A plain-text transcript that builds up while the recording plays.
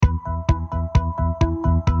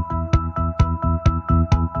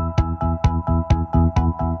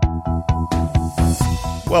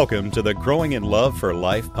Welcome to the Growing in Love for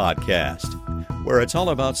Life podcast, where it's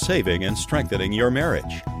all about saving and strengthening your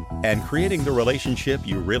marriage and creating the relationship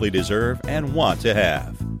you really deserve and want to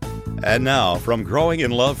have. And now, from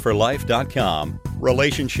growinginloveforlife.com,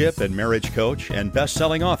 relationship and marriage coach and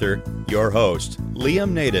best-selling author, your host,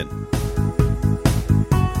 Liam Naden.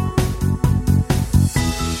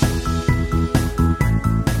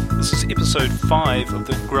 This is episode 5 of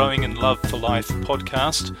the Growing in Love for Life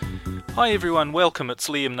podcast. Hi everyone, welcome. It's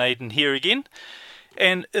Liam Naden here again.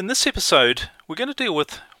 And in this episode, we're going to deal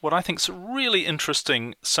with what I think is a really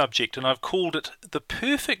interesting subject, and I've called it The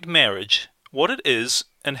Perfect Marriage, what it is,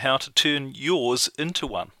 and how to turn yours into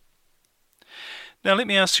one. Now let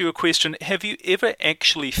me ask you a question. Have you ever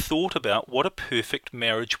actually thought about what a perfect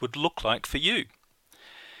marriage would look like for you?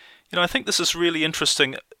 You know, I think this is really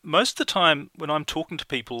interesting. Most of the time when I'm talking to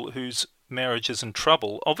people whose marriage is in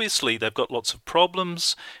trouble, obviously they've got lots of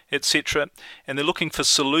problems, etc., and they're looking for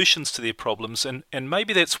solutions to their problems, and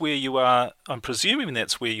maybe that's where you are. I'm presuming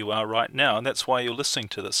that's where you are right now, and that's why you're listening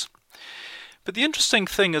to this. But the interesting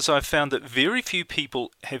thing is I've found that very few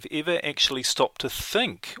people have ever actually stopped to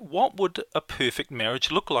think, what would a perfect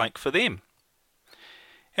marriage look like for them?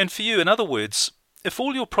 And for you, in other words, if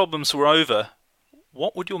all your problems were over,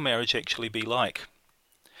 what would your marriage actually be like?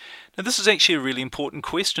 Now this is actually a really important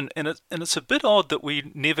question, and it's a bit odd that we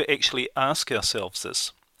never actually ask ourselves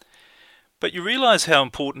this. But you realise how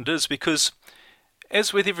important it is, because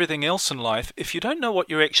as with everything else in life, if you don't know what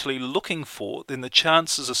you're actually looking for, then the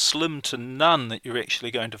chances are slim to none that you're actually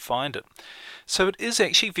going to find it. So it is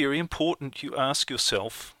actually very important you ask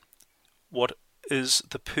yourself, what is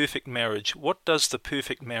the perfect marriage? What does the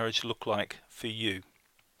perfect marriage look like for you?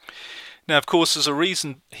 Now, of course, there's a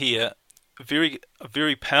reason here, a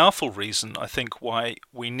very powerful reason, I think, why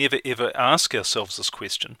we never ever ask ourselves this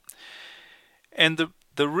question. And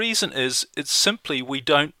the reason is, it's simply we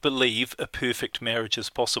don't believe a perfect marriage is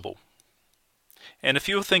possible. And if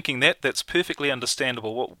you're thinking that, that's perfectly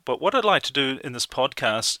understandable. But what I'd like to do in this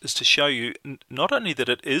podcast is to show you not only that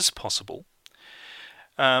it is possible,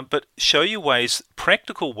 but show you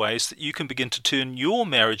practical ways that you can begin to turn your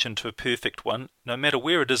marriage into a perfect one, no matter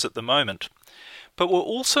where it is at the moment. But we're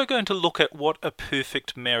also going to look at what a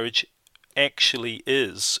perfect marriage actually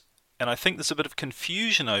is. And I think there's a bit of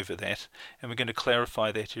confusion over that, and we're going to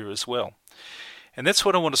clarify that here as well. And that's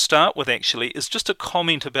what I want to start with, actually, is just a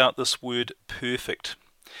comment about this word perfect.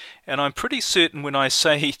 And I'm pretty certain when I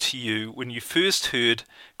say to you, when you first heard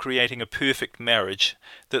creating a perfect marriage,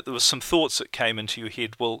 that there were some thoughts that came into your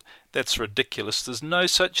head. Well, that's ridiculous. There's no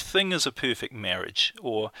such thing as a perfect marriage,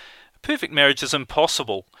 or a perfect marriage is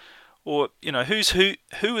impossible. Or, you know, who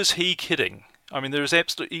is he kidding? I mean, there is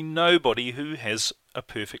absolutely nobody who has a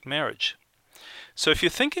perfect marriage. So if you're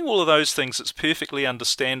thinking all of those things, it's perfectly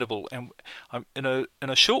understandable. And in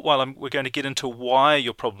a short while, we're going to get into why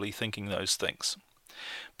you're probably thinking those things.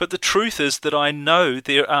 But the truth is that I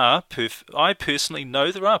personally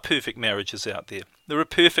know there are perfect marriages out there. There are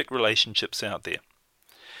perfect relationships out there.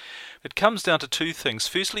 It comes down to two things.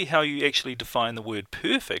 Firstly, how you actually define the word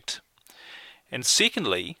perfect. And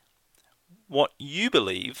secondly, what you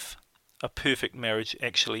believe a perfect marriage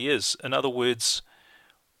actually is. In other words,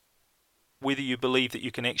 whether you believe that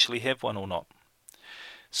you can actually have one or not.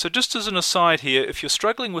 So just as an aside here, if you're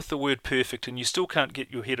struggling with the word perfect and you still can't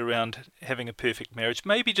get your head around having a perfect marriage,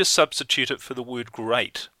 maybe just substitute it for the word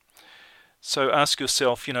great. So ask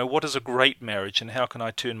yourself, you know, what is a great marriage, and how can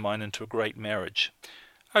I turn mine into a great marriage?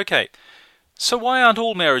 Okay, so why aren't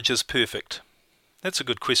all marriages perfect? That's a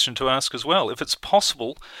good question to ask as well. If it's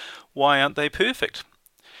possible, why aren't they perfect?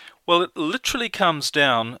 Well, it literally comes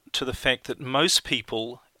down to the fact that most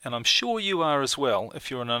people, and I'm sure you are as well, if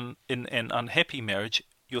you're in an unhappy marriage,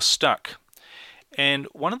 you're stuck. And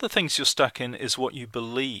one of the things you're stuck in is what you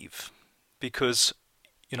believe. Because,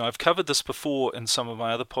 you know, I've covered this before in some of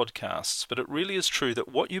my other podcasts, but it really is true that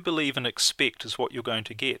what you believe and expect is what you're going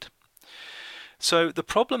to get. So the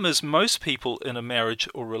problem is most people in a marriage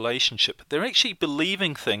or relationship, they're actually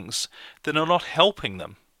believing things that are not helping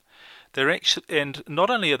them. And not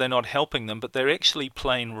only are they not helping them, but they're actually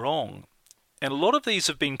plain wrong. And a lot of these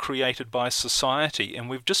have been created by society, and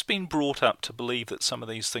we've just been brought up to believe that some of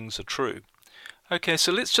these things are true. Okay,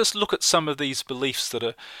 so let's just look at some of these beliefs that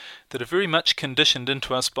are very much conditioned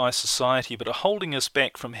into us by society, but are holding us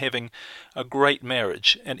back from having a great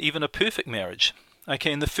marriage, and even a perfect marriage.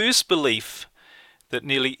 Okay, and the first belief that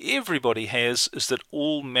nearly everybody has is that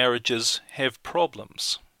all marriages have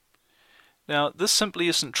problems. Now, this simply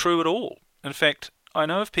isn't true at all. In fact, I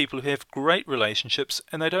know of people who have great relationships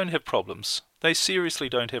and they don't have problems. They seriously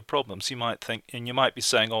don't have problems. You might think, and you might be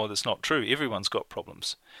saying, oh, that's not true. Everyone's got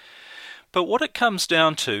problems. But what it comes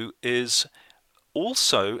down to is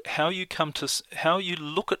also how you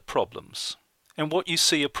look at problems and what you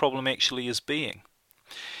see a problem actually as being.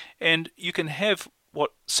 And you can have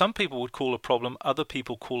what some people would call a problem, other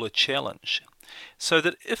people call a challenge. So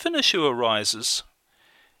that if an issue arises,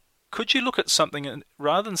 could you look at something and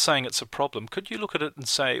rather than saying it's a problem, could you look at it and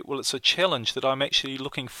say, well, it's a challenge that I'm actually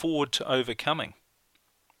looking forward to overcoming?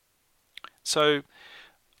 So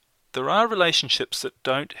there are relationships that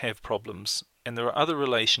don't have problems, and there are other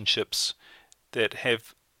relationships that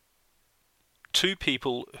have two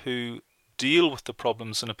people who deal with the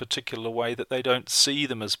problems in a particular way, that they don't see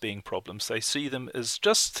them as being problems. They see them as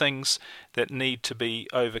just things that need to be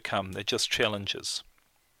overcome. They're just challenges.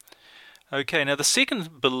 Okay, now the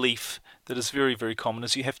second belief that is very, very common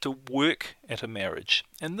is you have to work at a marriage.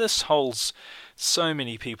 And this holds so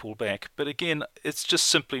many people back. But again, it's just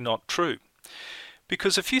simply not true.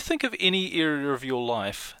 Because if you think of any area of your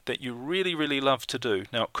life that you really, really love to do,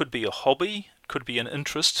 now it could be a hobby, it could be an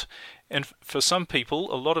interest, and for some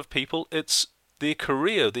people, a lot of people, it's their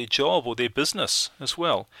career, their job, or their business as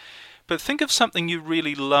well. But think of something you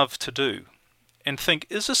really love to do, and think,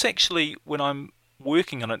 is this actually, when I'm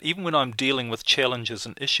working on it, even when I'm dealing with challenges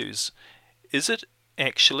and issues, is it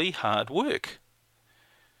actually hard work?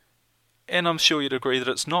 And I'm sure you'd agree that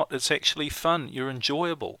it's not. It's actually fun.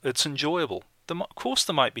 It's enjoyable. Of course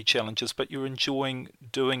there might be challenges, but you're enjoying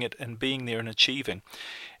doing it and being there and achieving.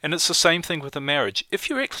 And it's the same thing with a marriage. If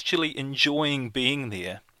you're actually enjoying being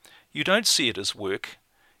there, you don't see it as work.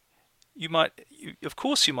 Of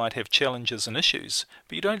course you might have challenges and issues,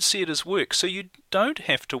 but you don't see it as work. So you don't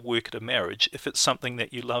have to work at a marriage if it's something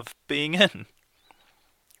that you love being in.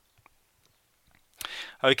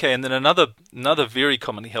 Okay, and then another very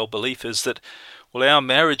commonly held belief is that, well, our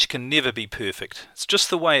marriage can never be perfect. It's just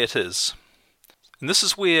the way it is. And this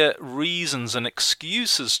is where reasons and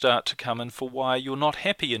excuses start to come in for why you're not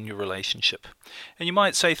happy in your relationship. And you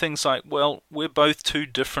might say things like, well, we're both too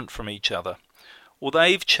different from each other. Or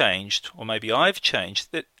they've changed, or maybe I've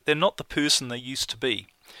changed, that they're not the person they used to be.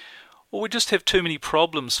 Or we just have too many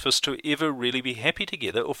problems for us to ever really be happy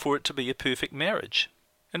together, or for it to be a perfect marriage.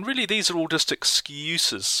 And really these are all just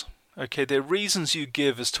excuses. Okay, they're reasons you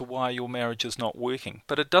give as to why your marriage is not working.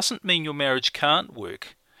 But it doesn't mean your marriage can't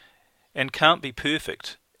work and can't be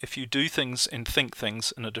perfect if you do things and think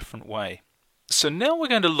things in a different way. So now we're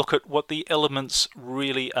going to look at what the elements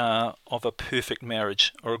really are of a perfect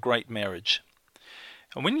marriage or a great marriage.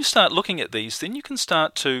 And when you start looking at these, then you can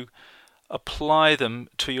start to apply them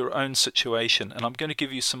to your own situation. And I'm going to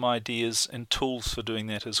give you some ideas and tools for doing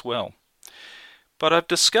that as well. But I've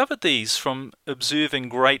discovered these from observing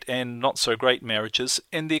great and not so great marriages,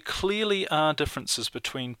 and there clearly are differences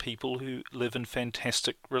between people who live in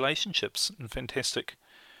fantastic relationships and fantastic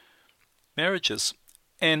marriages.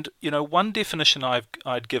 And, one definition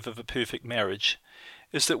I'd give of a perfect marriage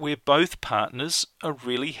is that where both partners are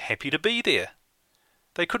really happy to be there.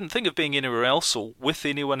 They couldn't think of being anywhere else or with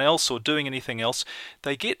anyone else or doing anything else.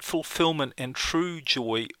 They get fulfillment and true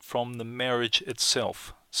joy from the marriage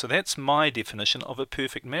itself. So that's my definition of a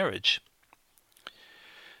perfect marriage.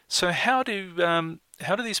 So how do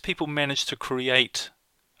these people manage to create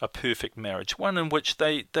a perfect marriage? One in which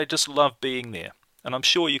they just love being there. And I'm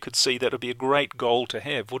sure you could see that would be a great goal to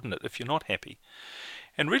have, wouldn't it, if you're not happy?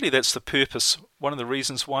 And really that's the purpose, one of the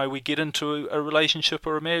reasons why we get into a relationship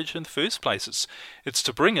or a marriage in the first place. It's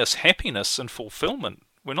to bring us happiness and fulfillment.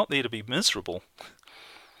 We're not there to be miserable.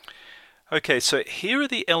 Okay, so here are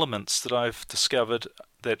the elements that I've discovered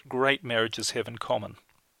that great marriages have in common.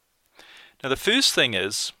 Now the first thing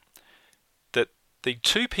is that the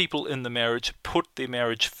two people in the marriage put their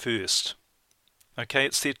marriage first. Okay,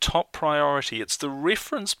 it's their top priority. It's the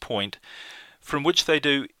reference point from which they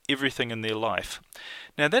do everything in their life.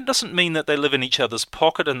 Now that doesn't mean that they live in each other's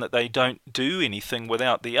pocket and that they don't do anything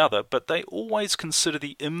without the other, but they always consider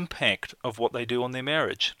the impact of what they do on their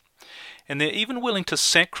marriage. And they're even willing to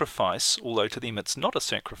sacrifice, although to them it's not a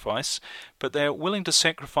sacrifice, but they're willing to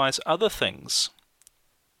sacrifice other things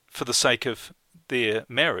for the sake of their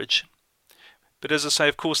marriage. But as I say,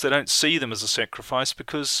 of course, they don't see them as a sacrifice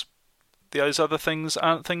because those other things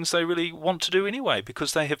aren't things they really want to do anyway,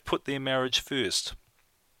 because they have put their marriage first.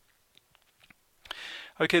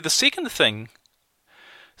 Okay, the second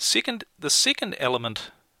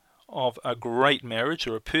element of a great marriage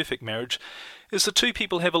or a perfect marriage is the two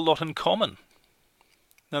people have a lot in common.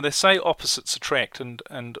 Now they say opposites attract,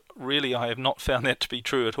 and really I have not found that to be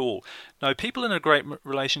true at all. No, people in a great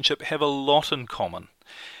relationship have a lot in common,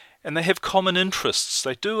 and they have common interests.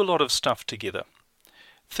 They do a lot of stuff together,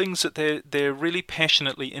 things that they're really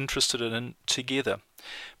passionately interested in together.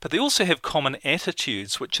 But they also have common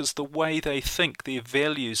attitudes, which is the way they think, their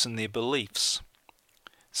values and their beliefs.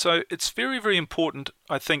 So it's very, very important,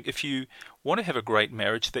 I think, if you want to have a great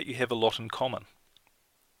marriage, that you have a lot in common.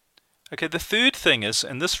 Okay, the third thing is,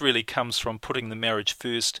 and this really comes from putting the marriage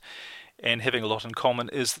first and having a lot in common,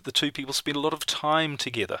 is that the two people spend a lot of time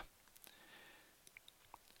together.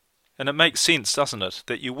 And it makes sense, doesn't it,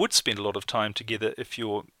 that you would spend a lot of time together if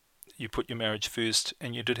you put your marriage first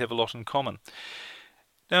and you did have a lot in common.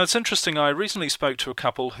 Now, it's interesting, I recently spoke to a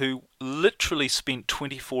couple who literally spent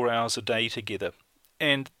 24 hours a day together,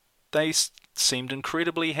 and they seemed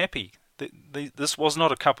incredibly happy. This was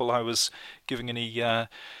not a couple I was giving any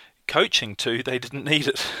coaching to. They didn't need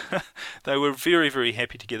it. They were very, very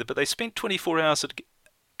happy together, but they spent 24 hours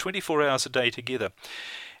a day together.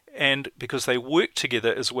 And because they worked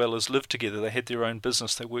together as well as lived together, they had their own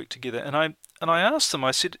business, they worked together. And I asked them,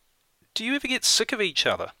 I said, do you ever get sick of each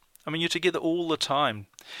other? I mean, you're together all the time.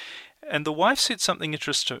 And the wife said something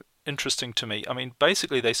interesting to me. I mean,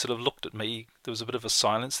 basically they sort of looked at me, there was a bit of a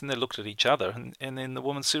silence, and they looked at each other. And then the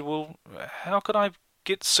woman said, well, how could I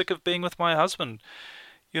get sick of being with my husband?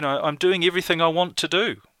 You know, I'm doing everything I want to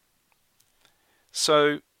do.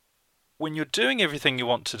 So when you're doing everything you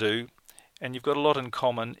want to do, and you've got a lot in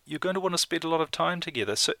common, you're going to want to spend a lot of time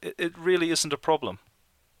together. So it really isn't a problem.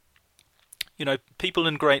 You know, people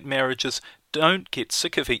in great marriages don't get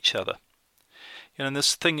sick of each other. You know, and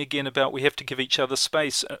this thing again about we have to give each other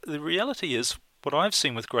space, the reality is, what I've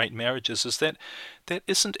seen with great marriages is that that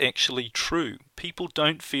isn't actually true. People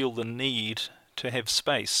don't feel the need to have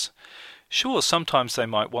space. Sure, sometimes they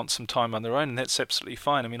might want some time on their own, and that's absolutely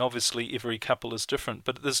fine. I mean, obviously every couple is different,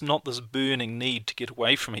 but there's not this burning need to get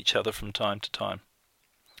away from each other from time to time.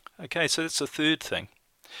 Okay, so that's the third thing.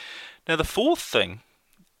 Now the fourth thing,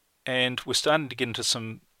 and we're starting to get into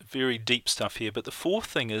some very deep stuff here, but the fourth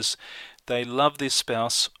thing is they love their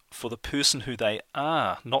spouse for the person who they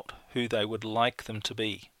are, not who they would like them to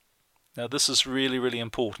be. Now this is really, really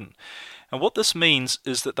important. And what this means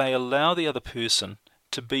is that they allow the other person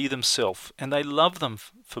to be themselves, and they love them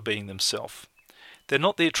for being themselves. They're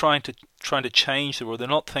not there trying to change them, or they're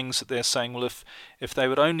not things that they're saying, well, if they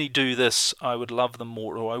would only do this, I would love them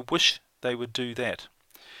more, or I wish they would do that.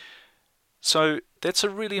 So that's a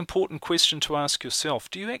really important question to ask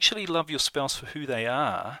yourself. Do you actually love your spouse for who they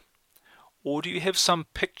are, or do you have some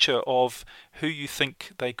picture of who you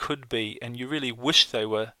think they could be, and you really wish they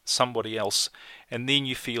were somebody else, and then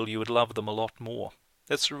you feel you would love them a lot more?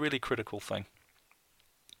 That's a really critical thing.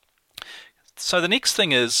 So the next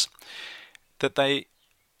thing is that they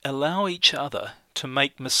allow each other to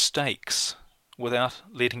make mistakes without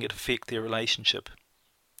letting it affect their relationship.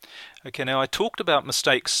 Okay, now I talked about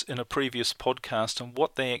mistakes in a previous podcast and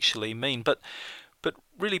what they actually mean, but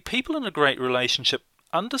really people in a great relationship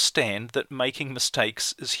understand that making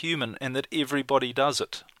mistakes is human and that everybody does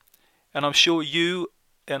it. And I'm sure you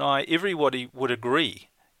and I, everybody would agree.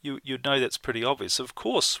 You'd know that's pretty obvious. Of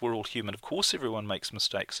course we're all human. Of course everyone makes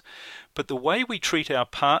mistakes. But the way we treat our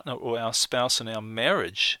partner or our spouse in our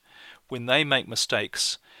marriage when they make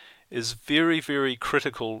mistakes is very, very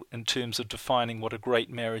critical in terms of defining what a great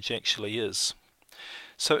marriage actually is.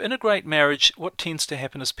 So in a great marriage, what tends to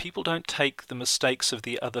happen is people don't take the mistakes of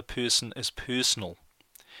the other person as personal.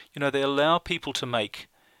 You know, they allow people to make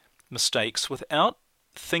mistakes without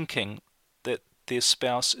thinking that their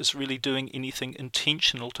spouse is really doing anything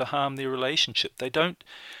intentional to harm their relationship. They don't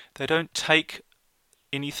take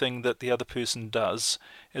anything that the other person does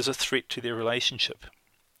as a threat to their relationship.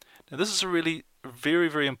 Now this is a really very,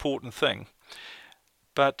 very important thing,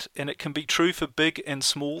 and it can be true for big and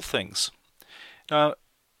small things. Now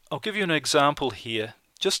I'll give you an example here.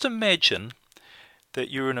 Just imagine that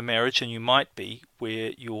you're in a marriage, and you might be,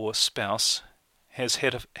 where your spouse has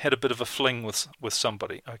had a bit of a fling with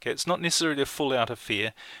somebody. Okay, it's not necessarily a full-out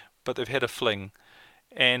affair, but they've had a fling,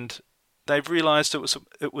 and they've realised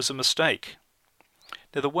it was a mistake.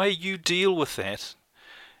 Now, the way you deal with that,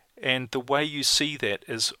 and the way you see that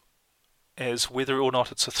as whether or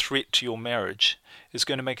not it's a threat to your marriage, is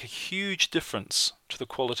going to make a huge difference to the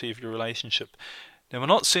quality of your relationship. Now, we're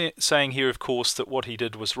not saying here, of course, that what he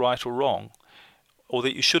did was right or wrong, or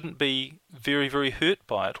that you shouldn't be very, very hurt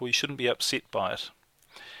by it, or you shouldn't be upset by it.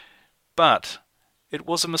 But it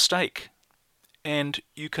was a mistake, and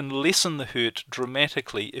you can lessen the hurt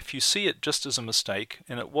dramatically if you see it just as a mistake,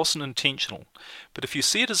 and it wasn't intentional. But if you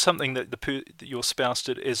see it as something that your spouse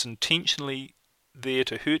did as intentionally there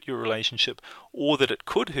to hurt your relationship, or that it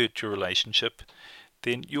could hurt your relationship,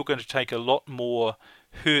 then you're going to take a lot more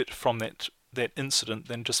hurt from that incident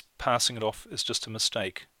than just passing it off as just a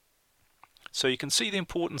mistake. So you can see the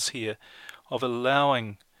importance here of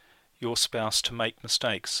allowing your spouse to make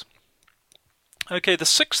mistakes. Okay, the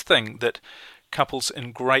sixth thing that couples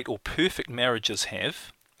in great or perfect marriages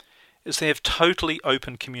have is they have totally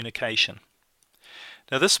open communication.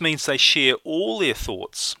 Now this means they share all their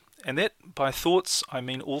thoughts, and that by thoughts I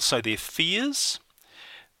mean also their fears,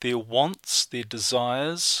 their wants, their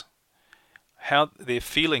desires, their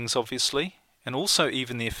feelings obviously, and also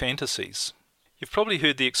even their fantasies. You've probably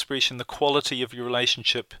heard the expression, the quality of your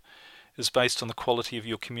relationship is based on the quality of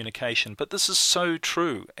your communication, but this is so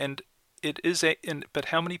true, and but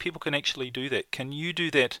how many people can actually do that? Can you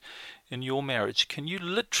do that in your marriage? Can you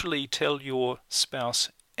literally tell your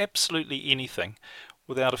spouse absolutely anything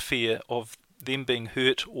without a fear of them being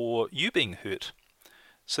hurt or you being hurt?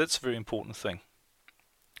 So that's a very important thing.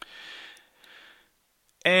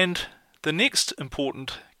 And the next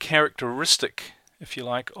important characteristic, if you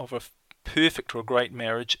like, of a perfect or a great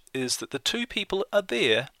marriage is that the two people are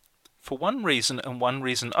there for one reason and one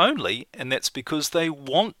reason only, and that's because they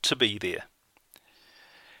want to be there.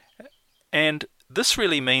 And this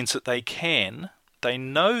really means that they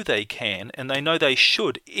know they can, and they know they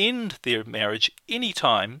should end their marriage any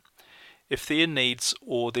time if their needs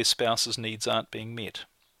or their spouse's needs aren't being met.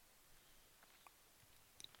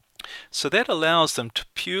 So that allows them to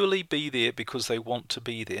purely be there because they want to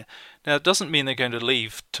be there. Now, it doesn't mean they're going to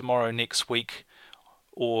leave tomorrow, next week,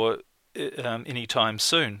 or any time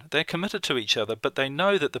soon. They're committed to each other, but they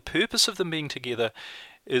know that the purpose of them being together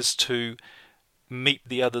is to meet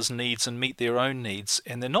the other's needs and meet their own needs,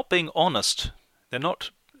 and they're not being honest.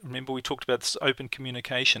 Remember we talked about this open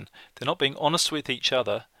communication. They're not being honest with each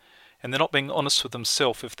other, and they're not being honest with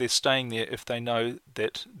themselves if they're staying there, if they know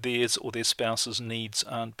that theirs or their spouse's needs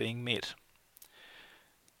aren't being met.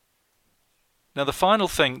 Now the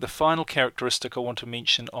final characteristic I want to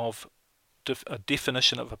mention of a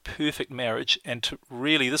definition of a perfect marriage, and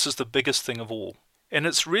really this is the biggest thing of all, and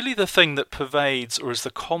it's really the thing that pervades or is the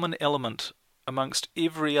common element amongst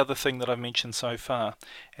every other thing that I've mentioned so far,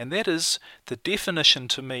 and that is the definition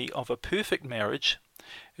to me of a perfect marriage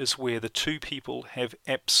is where the two people have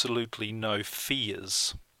absolutely no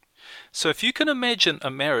fears. So if you can imagine a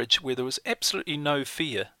marriage where there was absolutely no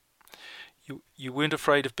fear, you weren't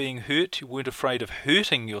afraid of being hurt, you weren't afraid of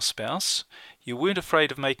hurting your spouse, you weren't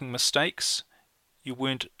afraid of making mistakes, you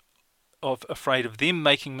weren't afraid of them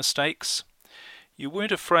making mistakes, you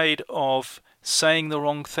weren't afraid of saying the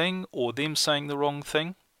wrong thing or them saying the wrong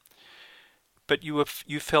thing, but you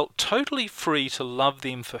felt totally free to love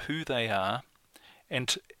them for who they are,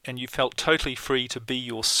 and you felt totally free to be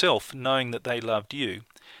yourself, knowing that they loved you.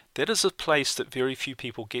 That is a place that very few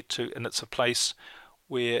people get to, and it's a place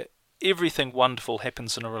where everything wonderful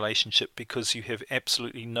happens in a relationship because you have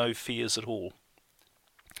absolutely no fears at all.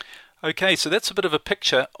 Okay, so that's a bit of a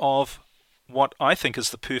picture of what I think is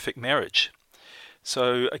the perfect marriage.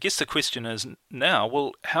 So I guess the question is now,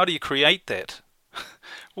 well, how do you create that?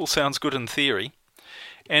 Well, sounds good in theory.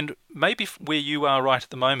 And maybe where you are right at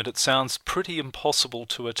the moment, it sounds pretty impossible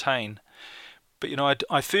to attain. But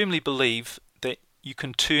I firmly believe that you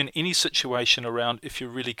can turn any situation around if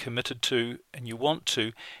you're really committed to and you want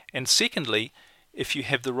to. And secondly, if you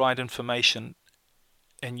have the right information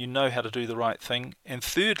and you know how to do the right thing. And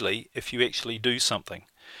thirdly, if you actually do something.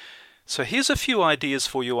 So here's a few ideas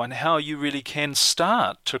for you on how you really can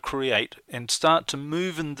start to create and start to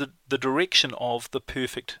move in the direction of the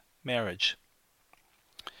perfect marriage.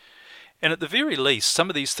 And at the very least, some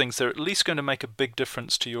of these things are at least going to make a big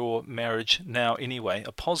difference to your marriage now anyway,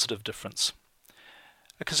 a positive difference.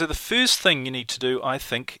 Okay, so the first thing you need to do, I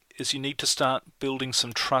think, is you need to start building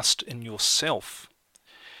some trust in yourself.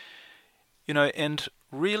 And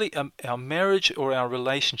really our marriage or our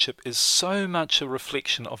relationship is so much a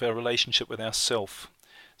reflection of our relationship with ourselves.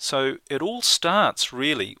 So it all starts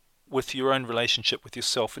really with your own relationship with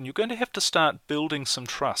yourself, and you're going to have to start building some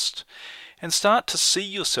trust and start to see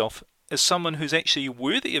yourself as someone who's actually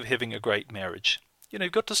worthy of having a great marriage.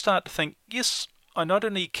 You've got to start to think, yes, I not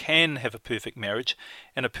only can have a perfect marriage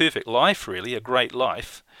and a perfect life, really, a great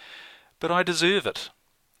life, but I deserve it.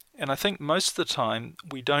 And I think most of the time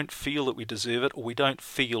we don't feel that we deserve it, or we don't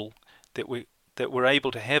feel that we're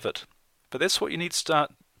able to have it. But that's what you need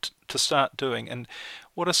to start doing. And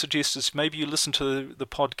what I suggest is maybe you listen to the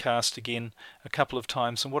podcast again a couple of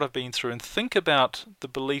times and what I've been through, and think about the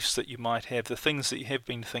beliefs that you might have, the things that you have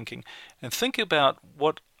been thinking, and think about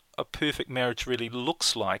what a perfect marriage really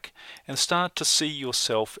looks like, and start to see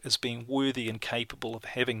yourself as being worthy and capable of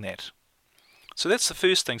having that. So that's the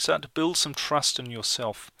first thing, start to build some trust in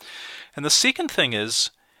yourself. And the second thing is,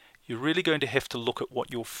 you're really going to have to look at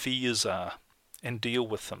what your fears are and deal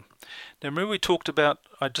with them. Now remember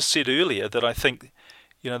I just said earlier that I think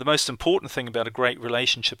The most important thing about a great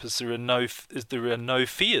relationship is there are no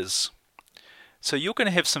fears. So you're going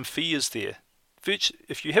to have some fears there.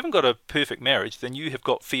 If you haven't got a perfect marriage, then you have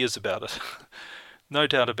got fears about it. No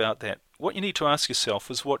doubt about that. What you need to ask yourself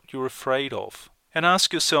is what you're afraid of. And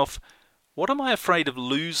ask yourself, what am I afraid of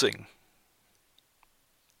losing?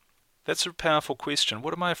 That's a powerful question.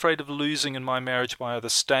 What am I afraid of losing in my marriage by either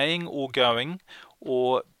staying or going,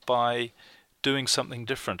 or by doing something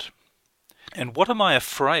different? And what am I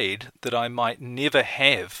afraid that I might never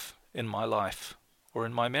have in my life or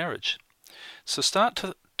in my marriage? So start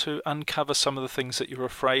to uncover some of the things that you're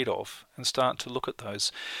afraid of and start to look at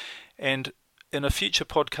those. And in a future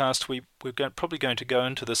podcast, we're probably going to go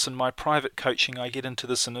into this. In my private coaching, I get into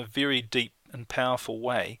this in a very deep and powerful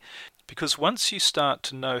way. Because once you start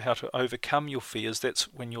to know how to overcome your fears, that's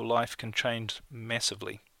when your life can change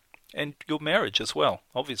massively. And your marriage as well,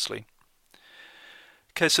 obviously.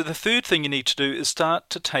 Okay, so the third thing you need to do is start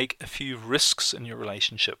to take a few risks in your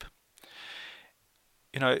relationship.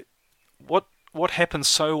 What happens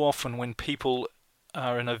so often when people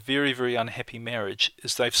are in a very, very unhappy marriage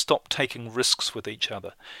is they've stopped taking risks with each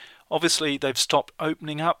other. Obviously, they've stopped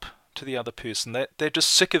opening up to the other person. They're just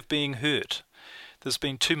sick of being hurt. There's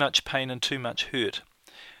been too much pain and too much hurt.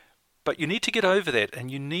 But you need to get over that,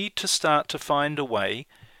 and you need to start to find a way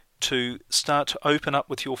to start to open up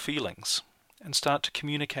with your feelings and start to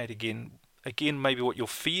communicate again. Again, maybe what your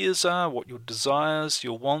fears are, what your desires,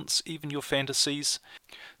 your wants, even your fantasies.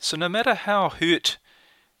 So no matter how hurt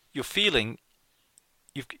you're feeling,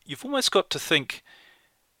 you've almost got to think,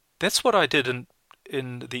 that's what I did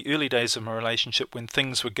in the early days of my relationship when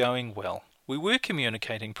things were going well. We were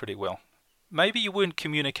communicating pretty well. Maybe you weren't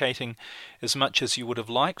communicating as much as you would have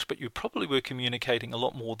liked, but you probably were communicating a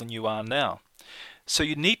lot more than you are now. So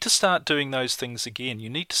you need to start doing those things again. You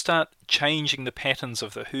need to start changing the patterns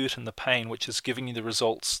of the hurt and the pain, which is giving you the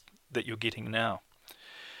results that you're getting now.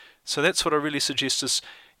 So that's what I really suggest is,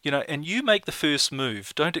 and you make the first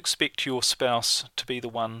move. Don't expect your spouse to be the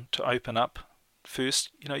one to open up first.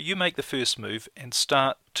 You make the first move and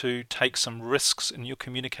start to take some risks in your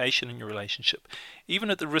communication in your relationship,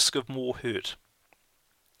 even at the risk of more hurt.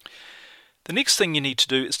 The next thing you need to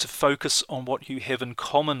do is to focus on what you have in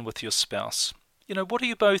common with your spouse. What are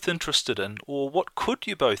you both interested in, or what could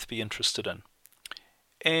you both be interested in?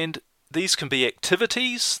 And these can be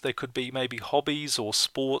activities, they could be maybe hobbies or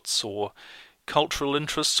sports or cultural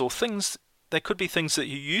interests or things. They could be things that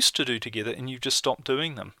you used to do together and you've just stopped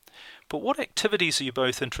doing them. But what activities are you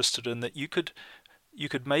both interested in that you could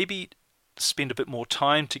maybe spend a bit more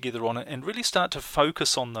time together on it and really start to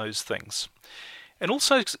focus on those things? And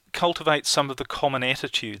also cultivate some of the common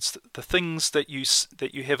attitudes, the things that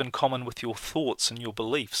you have in common with your thoughts and your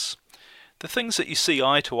beliefs, the things that you see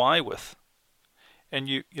eye to eye with.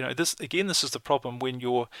 And this is the problem when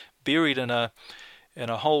you're buried in a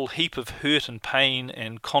whole heap of hurt and pain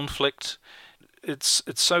and conflict. It's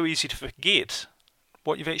so easy to forget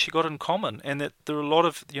what you've actually got in common, and that there are a lot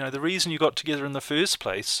of the reason you got together in the first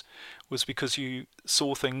place was because you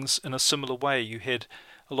saw things in a similar way. You had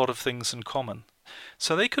a lot of things in common.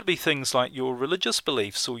 So they could be things like your religious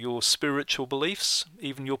beliefs or your spiritual beliefs,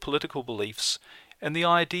 even your political beliefs, and the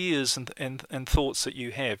ideas and thoughts that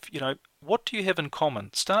you have. What do you have in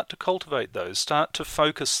common? Start to cultivate those. Start to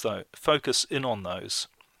focus in on those.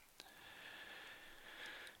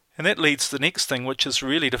 And that leads to the next thing, which is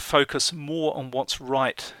really to focus more on what's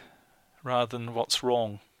right rather than what's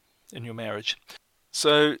wrong in your marriage.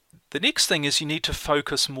 So the next thing is you need to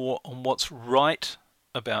focus more on what's right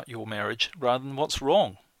about your marriage rather than what's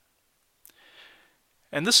wrong.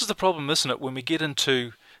 And this is the problem, isn't it? When we get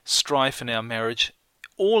into strife in our marriage,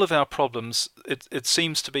 all of our problems, it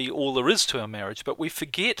seems to be all there is to our marriage, but we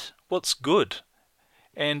forget what's good.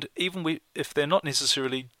 And even if they're not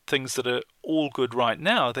necessarily things that are all good right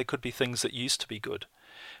now, they could be things that used to be good.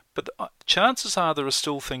 But chances are there are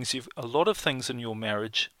still a lot of things in your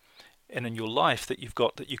marriage and in your life that you've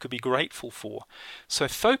got that you could be grateful for. So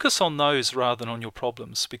focus on those rather than on your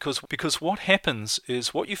problems, because what happens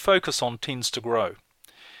is what you focus on tends to grow.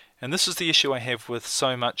 And this is the issue I have with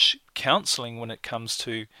so much counseling when it comes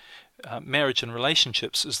to marriage and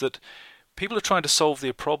relationships, is that people are trying to solve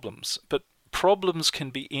their problems, but problems can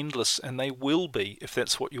be endless, and they will be if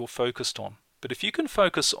that's what you're focused on. But if you can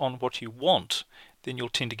focus on what you want, then you'll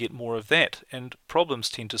tend to get more of that, and problems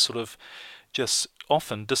tend to sort of just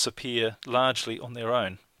often disappear largely on their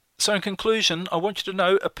own. So in conclusion, I want you to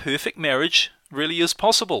know a perfect marriage really is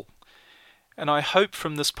possible. And I hope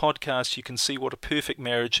from this podcast you can see what a perfect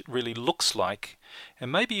marriage really looks like.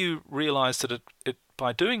 And maybe you realize that it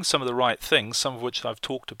by doing some of the right things, some of which I've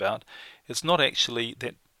talked about, it's not actually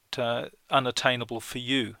that unattainable for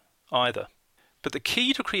you either. But the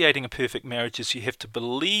key to creating a perfect marriage is you have to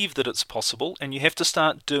believe that it's possible, and you have to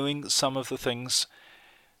start doing some of the things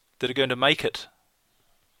that are going to make it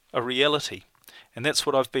a reality. And that's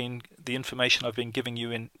what the information I've been giving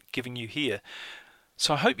you here.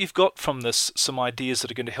 So I hope you've got from this some ideas that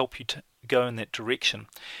are going to help you to go in that direction.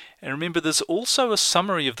 And remember, there's also a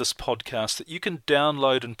summary of this podcast that you can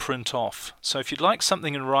download and print off. So if you'd like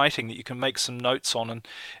something in writing that you can make some notes on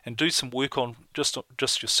and do some work on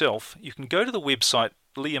just yourself, you can go to the website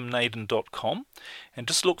liamnaden.com and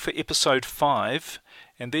just look for episode 5,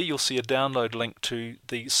 and there you'll see a download link to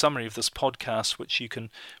the summary of this podcast, which you can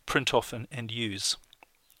print off and use.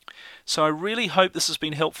 So I really hope this has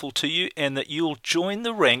been helpful to you, and that you'll join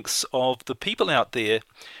the ranks of the people out there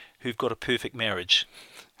who've got a perfect marriage.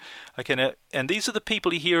 Okay, now, and these are the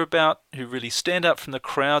people you hear about who really stand out from the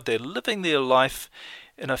crowd. They're living their life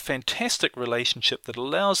in a fantastic relationship that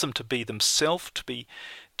allows them to be themselves, to be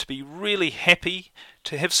really happy,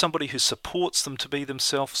 to have somebody who supports them to be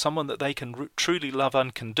themselves, someone that they can truly love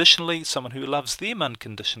unconditionally, someone who loves them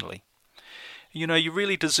unconditionally. You know, you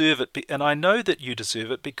really deserve it, and I know that you deserve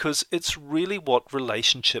it, because it's really what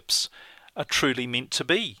relationships are truly meant to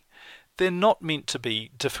be. They're not meant to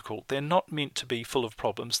be difficult. They're not meant to be full of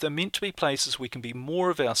problems. They're meant to be places we can be more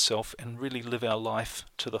of ourselves and really live our life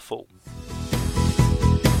to the full.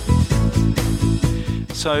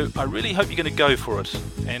 So I really hope you're going to go for it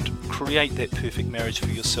and create that perfect marriage for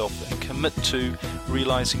yourself and commit to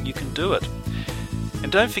realizing you can do it.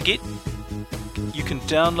 And don't forget, you can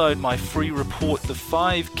download my free report, The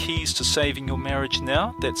 5 Keys to Saving Your Marriage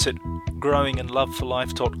Now. That's at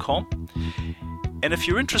growinginloveforlife.com. And if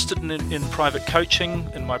you're interested in private coaching,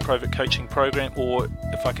 in my private coaching program, or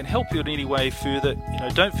if I can help you in any way further,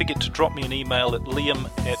 don't forget to drop me an email at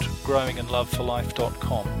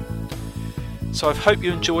liam@growinginloveforlife.com. So I hope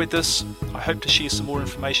you enjoyed this. I hope to share some more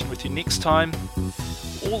information with you next time.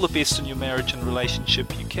 All the best in your marriage and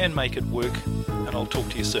relationship. You can make it work, and I'll talk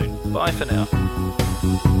to you soon. Bye for now.